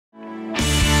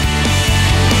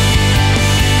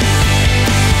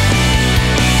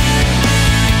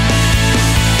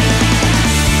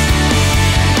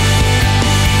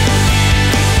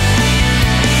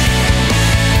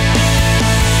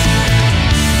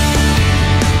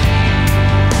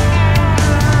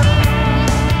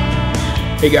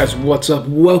Hey guys, what's up?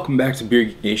 Welcome back to Beer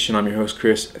Geek Nation. I'm your host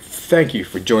Chris. Thank you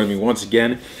for joining me once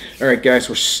again. Alright guys,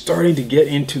 we're starting to get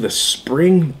into the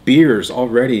spring beers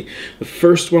already. The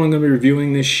first one I'm going to be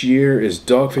reviewing this year is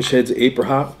Dogfish Head's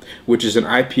Aprihop, which is an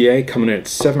IPA coming in at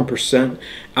 7%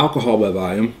 alcohol by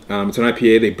volume. It's an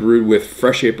IPA they brewed with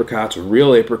fresh apricots,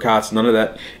 real apricots, none of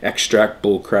that extract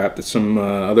bull crap that some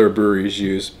other breweries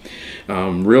use.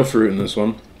 Real fruit in this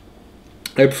one.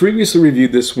 I previously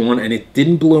reviewed this one and it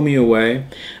didn't blow me away,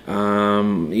 so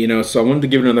I wanted to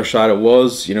give it another shot. It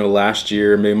was, last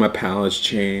year, maybe my palate's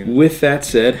changed. With that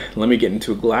said, let me get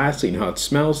into a glass so you know how it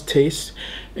smells, tastes,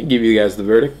 and give you guys the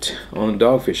verdict on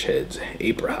Dogfish Head's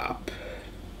Aprihop.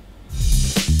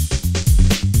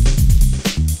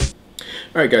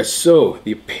 Alright guys, so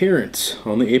the appearance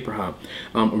on the Aprihop,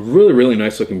 really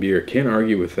nice looking beer, can't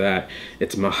argue with that.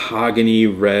 It's mahogany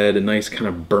red, a nice kind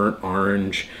of burnt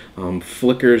orange,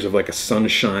 flickers of like a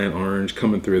sunshine orange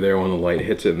coming through there when the light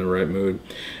hits it in the right mood.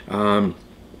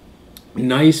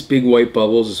 Nice big white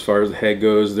bubbles as far as the head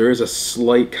goes. There is a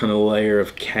slight kind of layer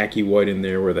of khaki white in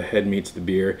there where the head meets the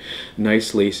beer.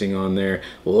 Nice lacing on there.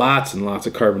 Lots and lots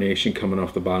of carbonation coming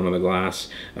off the bottom of the glass.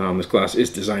 This glass is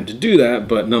designed to do that,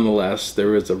 but nonetheless,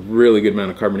 there is a really good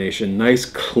amount of carbonation. Nice,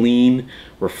 clean,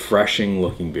 refreshing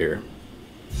looking beer.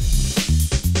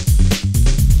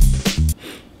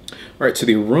 Alright, so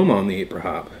the aroma on the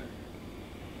Aprihop.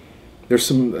 There's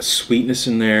some sweetness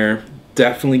in there.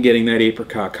 Definitely getting that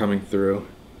apricot coming through.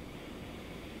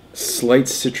 Slight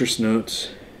citrus notes.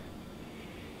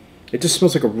 It just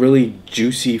smells like a really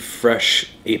juicy,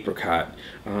 fresh apricot.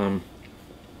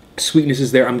 Sweetness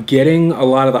is there. I'm getting a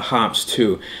lot of the hops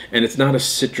too, and it's not a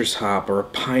citrus hop or a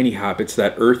piney hop. It's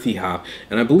that earthy hop,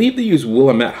 and I believe they use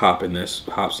Willamette hops in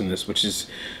this, which is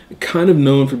kind of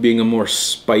known for being a more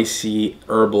spicy,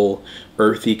 herbal,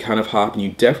 earthy kind of hop, and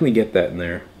you definitely get that in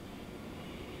there.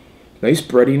 Nice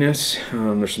breadiness.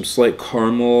 There's some slight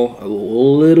caramel, a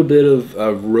little bit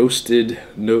of roasted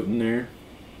note in there.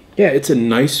 Yeah, it's a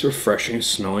nice, refreshing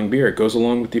smelling beer. It goes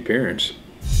along with the appearance.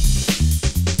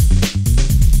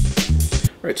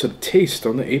 Alright, so the taste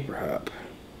on the Aprihop.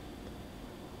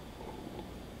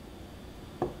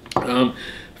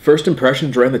 First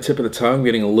impressions right on the tip of the tongue. I'm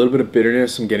getting a little bit of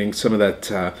bitterness. I'm getting some of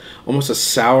that almost a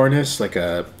sourness, like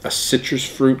a citrus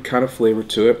fruit kind of flavor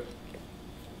to it.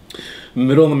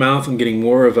 Middle of the mouth, I'm getting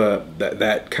more of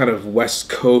that kind of West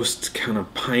Coast kind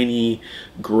of piney,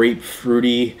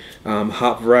 grapefruity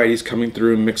hop varieties coming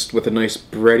through, mixed with a nice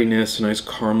breadiness, a nice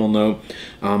caramel note.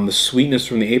 The sweetness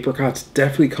from the apricots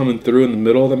definitely coming through in the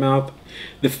middle of the mouth.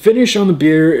 The finish on the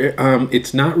beer,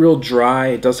 it's not real dry.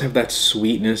 It does have that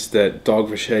sweetness that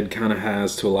Dogfish Head kind of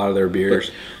has to a lot of their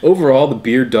beers. But overall, the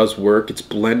beer does work. It's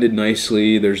blended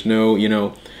nicely. There's no,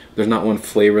 there's not one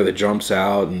flavor that jumps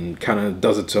out and kind of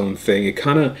does its own thing. It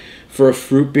kind of, for a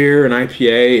fruit beer, an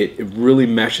IPA, it really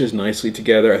meshes nicely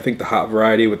together. I think the hop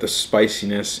variety with the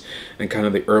spiciness and kind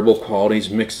of the herbal qualities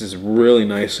mixes really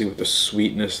nicely with the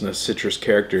sweetness and the citrus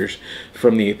characters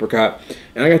from the apricot.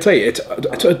 And I gotta tell you,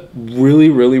 it's a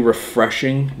really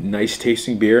refreshing, nice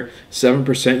tasting beer.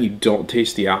 7%, you don't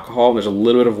taste the alcohol. There's a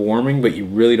little bit of warming, but you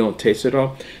really don't taste it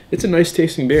all. It's a nice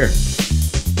tasting beer.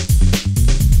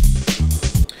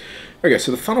 Okay,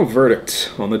 so the final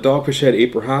verdict on the Dogfish Head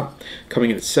Aprihop, coming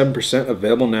in at 7%,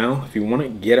 available now. If you want to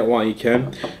get it while you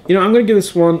can. I'm going to give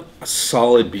this one a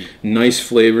solid B. Nice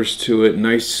flavors to it,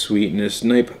 nice sweetness,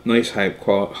 nice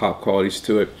hop qualities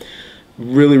to it.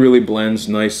 Really blends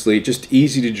nicely, just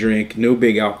easy to drink, no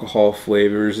big alcohol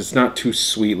flavors. It's not too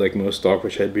sweet like most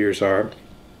Dogfish Head beers are.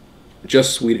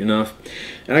 Just sweet enough.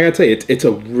 And I gotta tell you, it's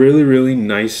a really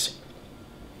nice,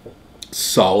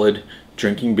 solid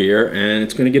drinking beer, and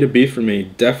it's going to get a B for me.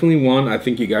 Definitely one I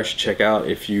think you guys should check out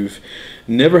if you've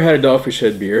never had a Dogfish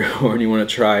Head beer or you want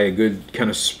to try a good kind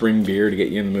of spring beer to get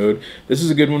you in the mood. This is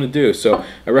a good one to do, so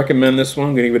I recommend this one.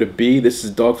 I'm going to give it a B. This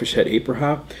is Dogfish Head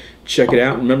Aprihop. Check it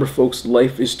out. Remember folks,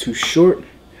 life is too short.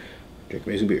 Drink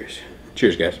amazing beers.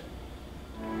 Cheers guys.